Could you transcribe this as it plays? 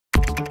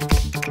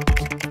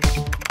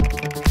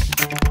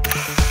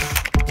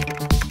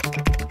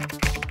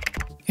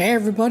Hey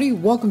everybody,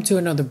 welcome to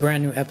another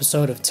brand new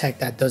episode of Tech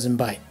That Doesn't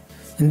Bite.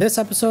 In this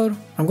episode,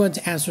 I'm going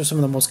to answer some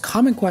of the most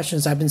common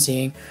questions I've been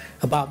seeing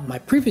about my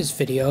previous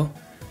video,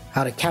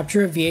 how to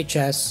capture a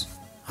VHS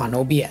on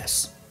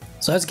OBS.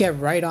 So let's get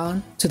right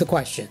on to the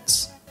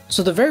questions.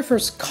 So the very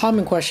first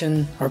common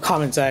question or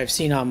comments that I've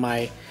seen on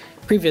my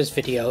previous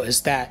video is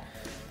that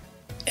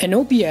in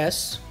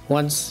OBS,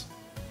 once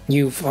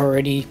you've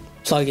already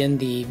plugged in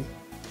the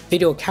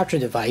video capture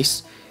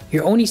device,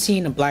 you're only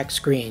seeing a black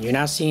screen. You're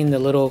not seeing the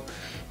little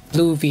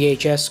blue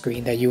VHS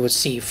screen that you would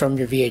see from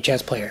your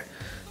VHS player.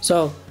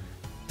 So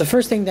the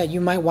first thing that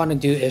you might want to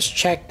do is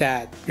check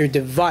that your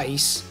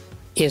device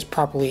is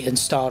properly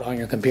installed on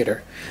your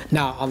computer.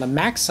 Now on the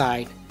Mac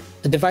side,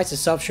 the device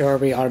itself should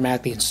already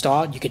automatically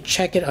installed. You could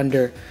check it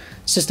under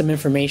system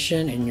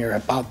information in your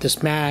About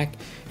This Mac,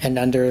 and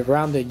under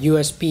around the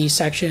USB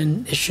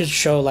section, it should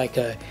show like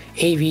a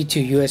AV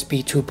to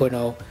USB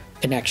 2.0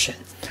 connection.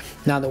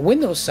 Now the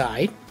Windows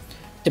side,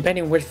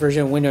 depending on which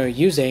version of Windows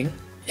you're using,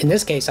 in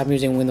this case I'm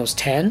using Windows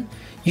 10,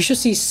 you should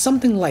see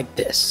something like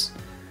this.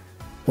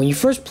 When you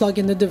first plug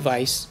in the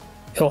device,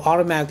 it'll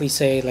automatically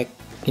say like,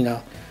 you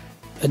know,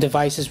 a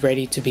device is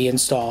ready to be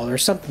installed or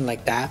something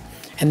like that,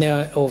 and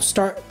then it will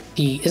start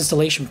the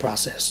installation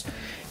process.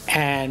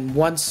 And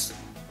once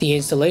the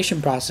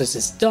installation process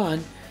is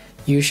done,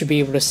 you should be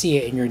able to see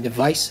it in your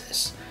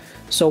devices.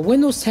 So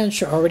Windows 10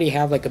 should already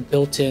have like a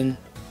built-in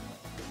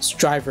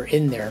driver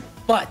in there,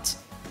 but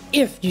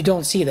if you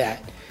don't see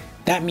that,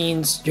 that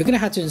means you're gonna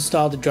have to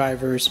install the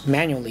drivers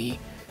manually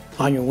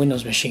on your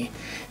Windows machine.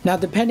 Now,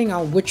 depending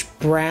on which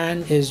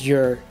brand is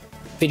your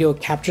video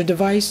capture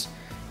device,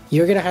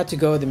 you're gonna have to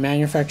go to the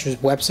manufacturer's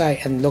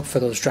website and look for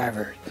those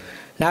drivers.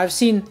 Now, I've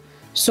seen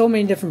so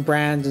many different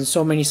brands and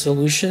so many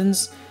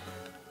solutions.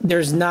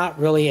 There's not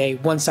really a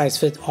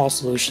one-size-fits-all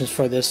solutions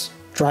for this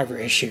driver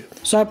issue.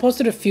 So I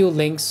posted a few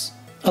links,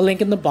 a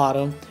link in the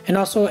bottom, and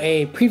also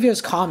a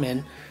previous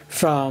comment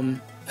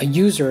from a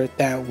user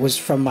that was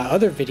from my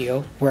other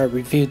video where I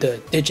reviewed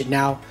the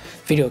DigitNOW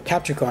video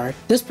capture card.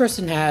 This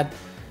person had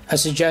a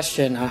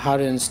suggestion on how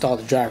to install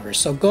the drivers,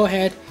 so go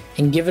ahead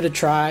and give it a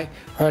try,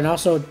 and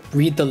also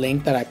read the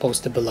link that I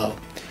posted below.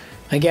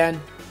 Again,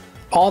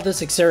 all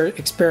this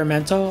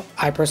experimental.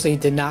 I personally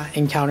did not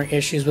encounter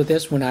issues with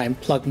this when I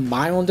unplugged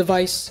my own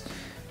device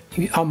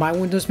on my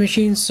Windows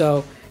machine,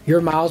 so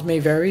your miles may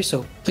vary,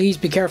 so please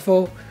be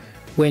careful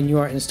when you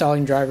are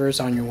installing drivers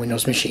on your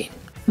Windows machine.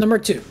 Number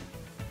 2.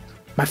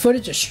 My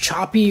footage is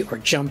choppy or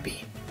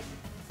jumpy.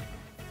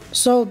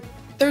 So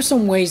there's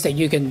some ways that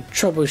you can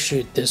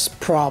troubleshoot this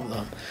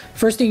problem.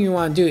 First thing you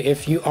want to do,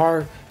 if you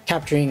are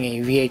capturing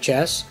a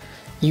VHS,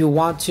 you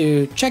want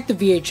to check the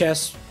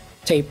VHS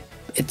tape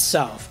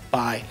itself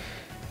by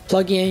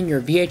plugging in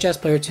your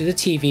VHS player to the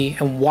TV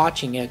and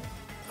watching it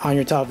on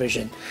your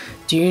television.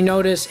 Do you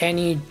notice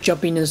any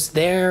jumpiness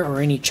there or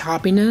any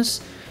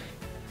choppiness?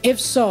 If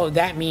so,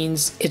 that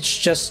means it's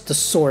just the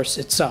source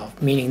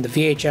itself, meaning the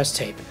VHS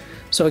tape.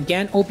 So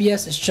again,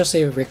 OBS is just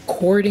a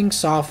recording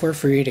software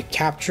for you to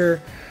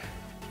capture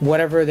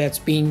whatever that's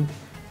being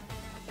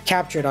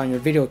captured on your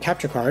video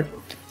capture card,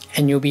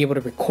 and you'll be able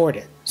to record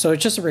it. So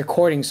it's just a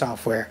recording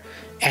software,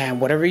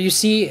 and whatever you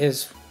see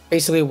is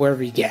basically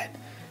whatever you get.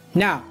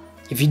 Now,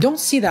 if you don't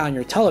see that on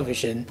your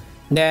television,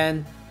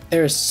 then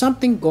there is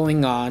something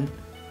going on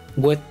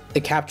with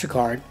the capture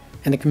card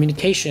and the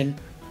communication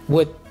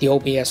with the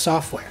OBS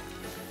software.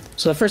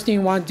 So the first thing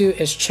you want to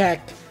do is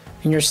check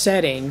in your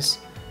settings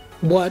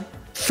what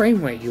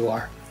frame rate you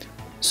are.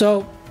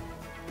 So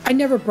I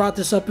never brought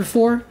this up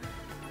before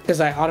because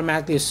I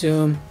automatically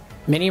assume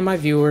many of my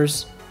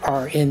viewers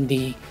are using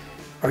the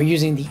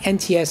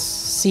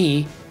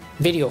NTSC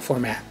video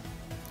format.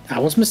 I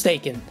was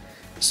mistaken.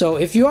 So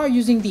if you are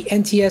using the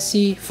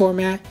NTSC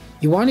format,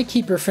 you want to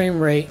keep your frame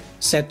rate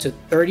set to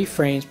 30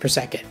 frames per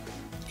second.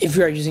 If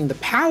you are using the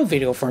PAL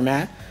video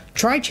format,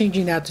 try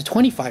changing that to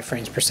 25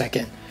 frames per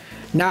second.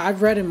 Now,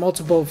 I've read in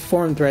multiple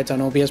forum threads on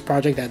OBS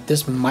Project that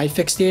this might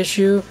fix the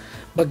issue,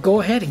 but go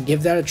ahead and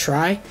give that a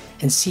try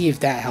and see if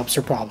that helps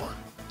your problem.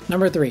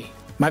 Number 3,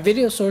 my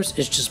video source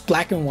is just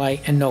black and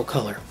white and no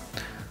color.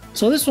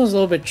 So this one's a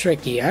little bit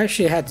tricky. I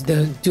actually had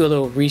to do a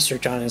little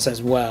research on this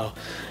as well.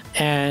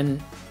 And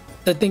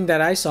the thing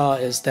that I saw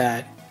is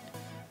that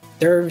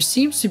there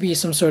seems to be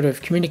some sort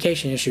of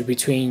communication issue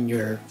between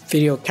your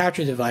video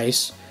capture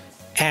device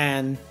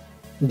and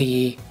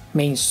the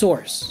main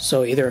source.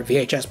 So either a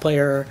VHS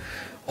player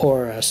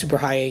or a super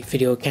high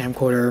video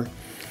camcorder.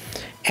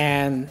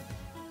 And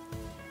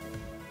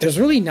there's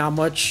really not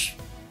much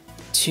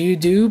to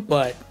do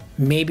but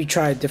maybe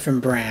try a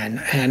different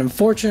brand. And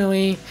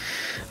unfortunately,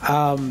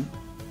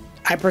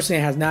 I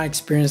personally have not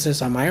experienced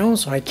this on my own,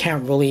 so I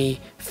can't really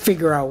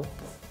figure out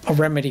a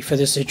remedy for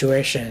this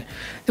situation.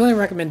 The only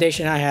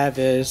recommendation I have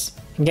is,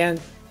 again,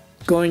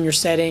 go in your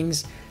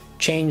settings,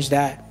 change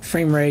that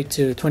frame rate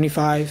to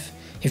 25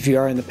 if you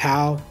are in the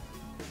PAL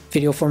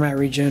video format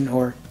region,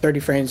 or 30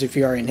 frames if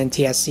you are in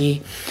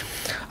NTSC.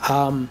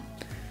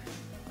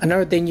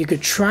 Another thing you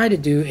could try to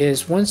do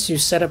is, once you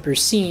set up your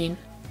scene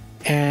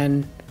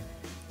and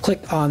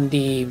click on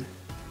the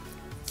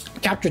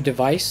capture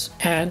device,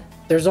 and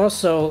there's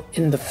also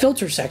in the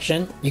filter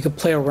section, you could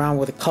play around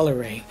with the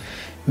coloring.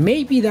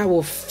 Maybe that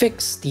will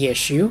fix the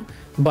issue,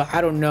 but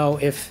I don't know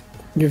if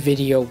your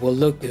video will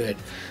look good.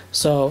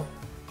 So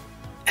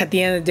at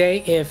the end of the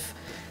day, if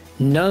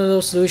none of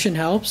those solutions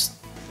helps,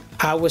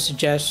 I would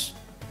suggest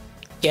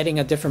getting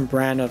a different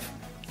brand of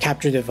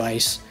capture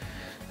device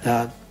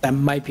that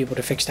might be able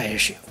to fix that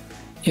issue.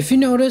 If you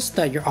notice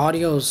that your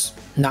audio is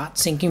not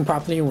syncing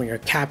properly when you're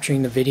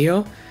capturing the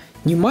video,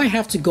 you might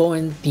have to go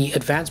in the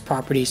advanced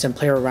properties and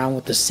play around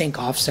with the sync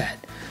offset.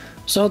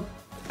 So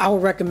I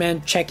would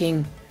recommend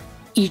checking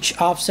each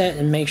offset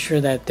and make sure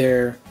that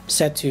they're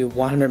set to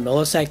 100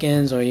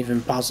 milliseconds or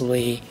even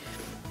possibly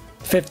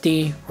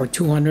 50 or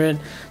 200.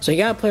 So you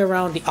gotta play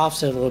around with the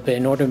offset a little bit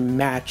in order to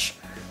match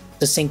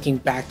the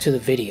syncing back to the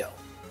video.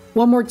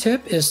 One more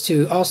tip is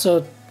to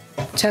also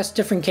test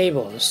different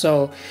cables.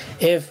 So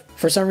if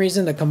for some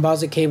reason the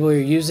composite cable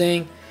you're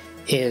using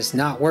is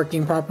not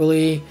working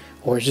properly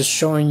or is just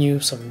showing you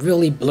some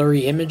really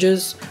blurry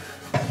images,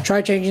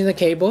 try changing the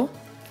cable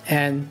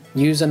and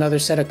use another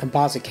set of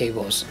composite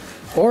cables.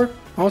 Or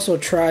also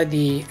try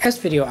the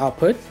S-video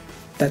output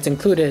that's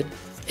included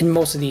in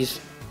most of these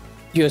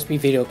USB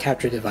video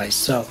capture devices.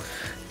 So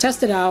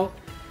test it out,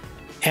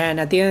 and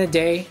at the end of the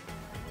day,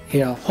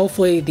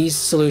 hopefully these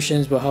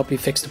solutions will help you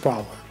fix the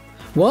problem.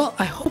 Well,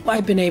 I hope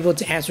I've been able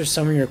to answer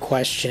some of your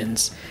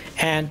questions,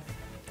 and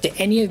did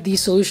any of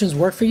these solutions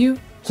work for you?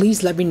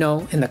 Please let me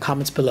know in the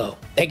comments below.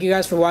 Thank you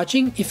guys for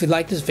watching. If you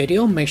like this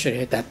video, make sure to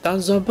hit that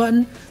thumbs up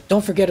button.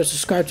 Don't forget to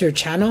subscribe to your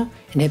channel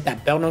and hit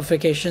that bell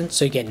notification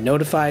so you get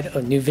notified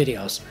of new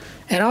videos.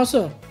 And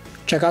also,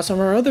 check out some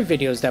of our other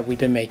videos that we've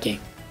been making.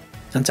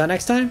 Until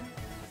next time,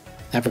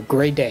 have a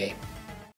great day.